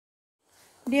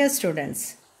Dear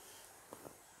students,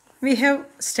 we have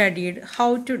studied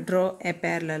how to draw a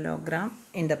parallelogram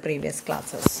in the previous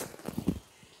classes,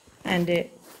 and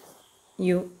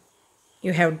you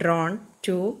have drawn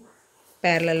two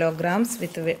parallelograms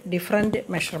with different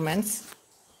measurements.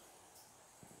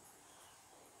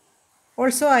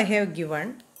 Also, I have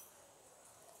given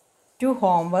two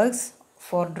homeworks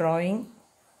for drawing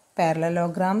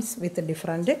parallelograms with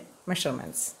different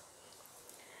measurements.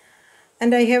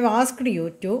 And I have asked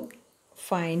you to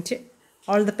find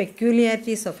all the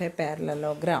peculiarities of a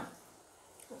parallelogram.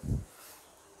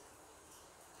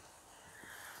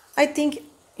 I think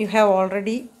you have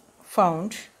already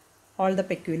found all the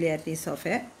peculiarities of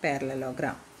a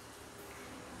parallelogram.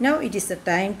 Now it is the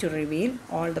time to reveal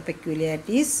all the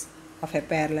peculiarities of a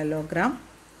parallelogram.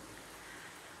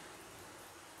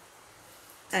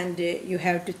 And you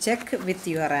have to check with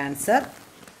your answer.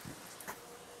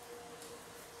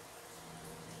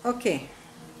 Okay.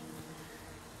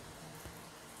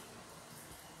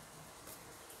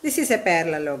 This is a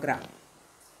parallelogram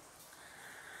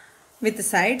with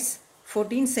sides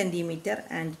 14 centimeter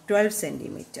and 12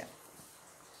 centimeter.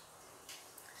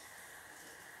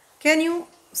 Can you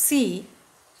see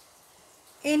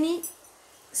any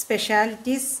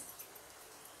specialities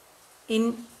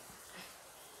in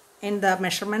the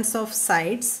measurements of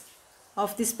sides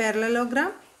of this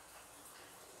parallelogram?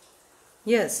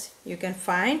 Yes, you can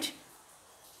find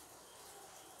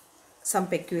some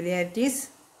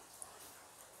peculiarities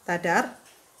that are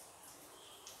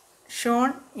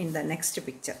shown in the next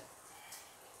picture.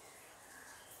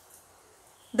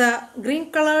 The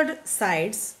green colored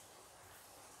sides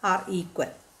are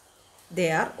equal.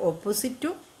 They are opposite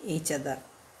to each other.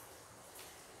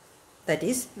 That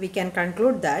is, we can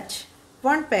conclude that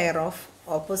one pair of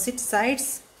opposite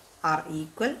sides are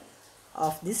equal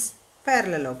of this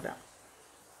parallelogram.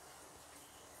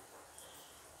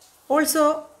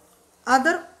 Also,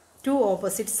 other two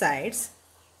opposite sides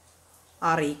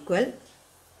are equal,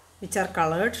 which are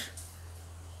colored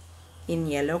in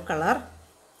yellow color,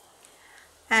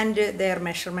 and their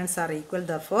measurements are equal.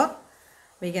 Therefore,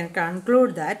 we can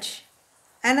conclude that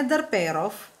another pair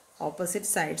of opposite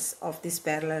sides of this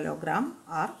parallelogram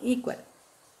are equal.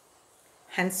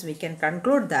 Hence, we can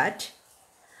conclude that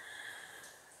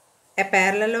a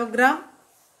parallelogram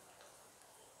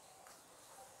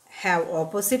have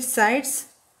opposite sides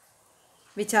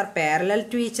which are parallel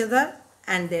to each other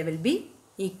and they will be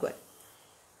equal.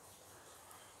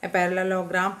 A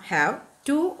parallelogram have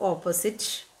two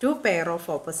pair of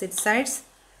opposite sides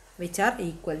which are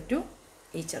equal to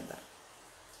each other.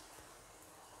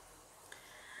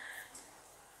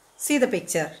 See the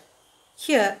picture.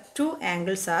 Here two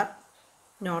angles are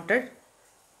noted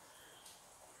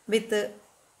with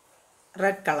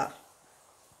red color.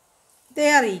 They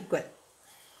are equal.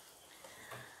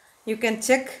 You can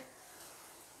check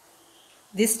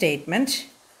this statement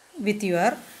with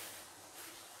your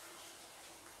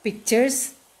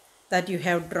pictures that you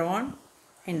have drawn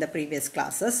in the previous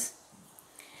classes.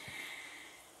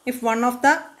 If one of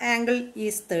the angle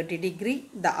is 30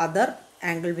 degree, the other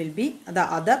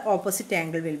opposite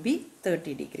angle will be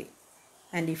 30 degree.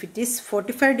 And if it is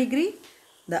 45 degree,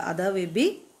 the other will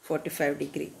be 45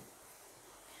 degree.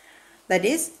 That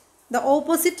is, the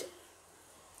opposite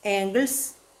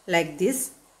angles like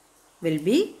this will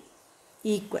be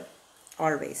equal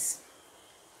always.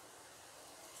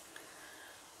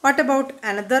 What about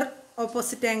another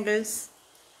opposite angles?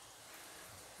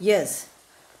 Yes,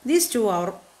 these two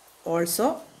are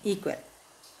also equal.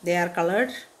 They are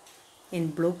colored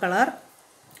in blue color,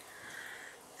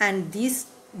 and these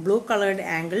blue colored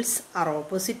angles are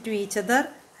opposite to each other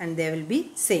and they will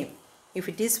be same. If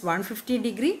it is 150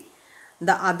 degree,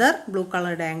 the other blue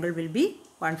colored angle will be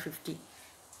 150.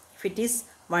 If it is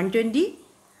 120,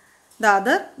 the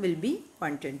other will be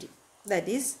 120. That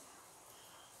is,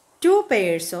 two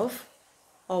pairs of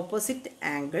opposite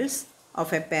angles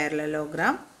of a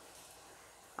parallelogram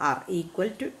are equal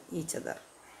to each other.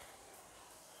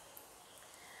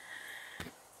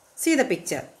 See the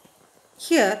picture.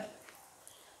 Here,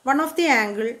 one of the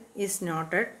angle is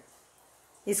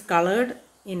colored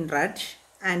in red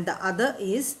and the other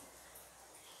is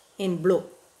in blue.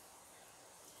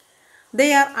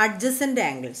 They are adjacent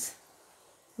angles,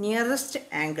 nearest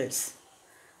angles.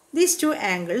 These two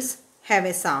angles have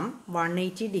a sum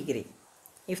 180 degree.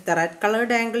 If the red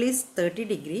colored angle is 30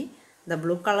 degree, the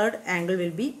blue colored angle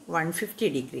will be 150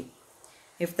 degree.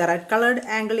 If the red colored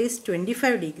angle is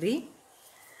 25 degree,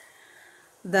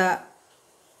 the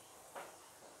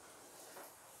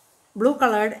blue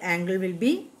colored angle will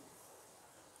be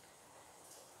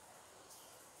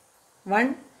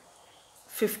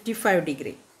 155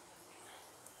 degree.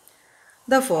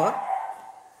 Therefore,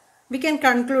 we can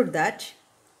conclude that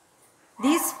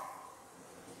these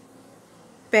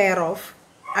pair of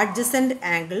adjacent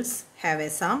angles have a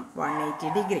sum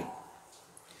 180 degree.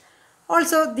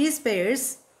 Also, these pair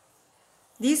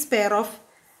of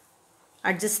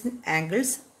adjacent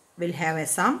angles will have a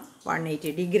sum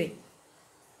 180 degree.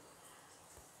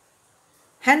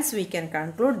 Hence, we can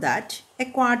conclude that a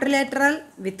quadrilateral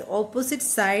with opposite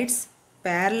sides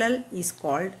parallel is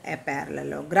called a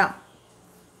parallelogram.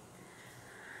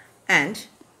 And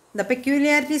the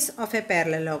peculiarities of a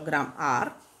parallelogram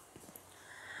are: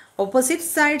 opposite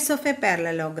sides of a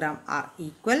parallelogram are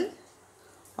equal,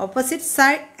 opposite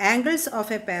side angles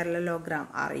of a parallelogram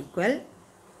are equal,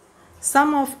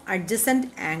 sum of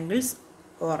adjacent angles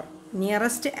or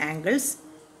nearby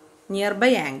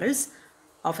angles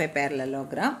of a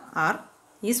parallelogram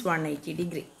is 180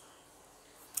 degree.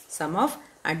 Sum of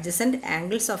adjacent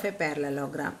angles of a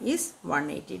parallelogram is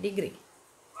 180 degree.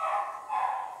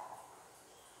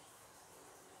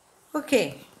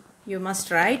 Okay, you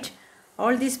must write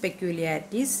all these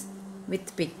peculiarities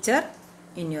with picture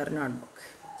in your notebook.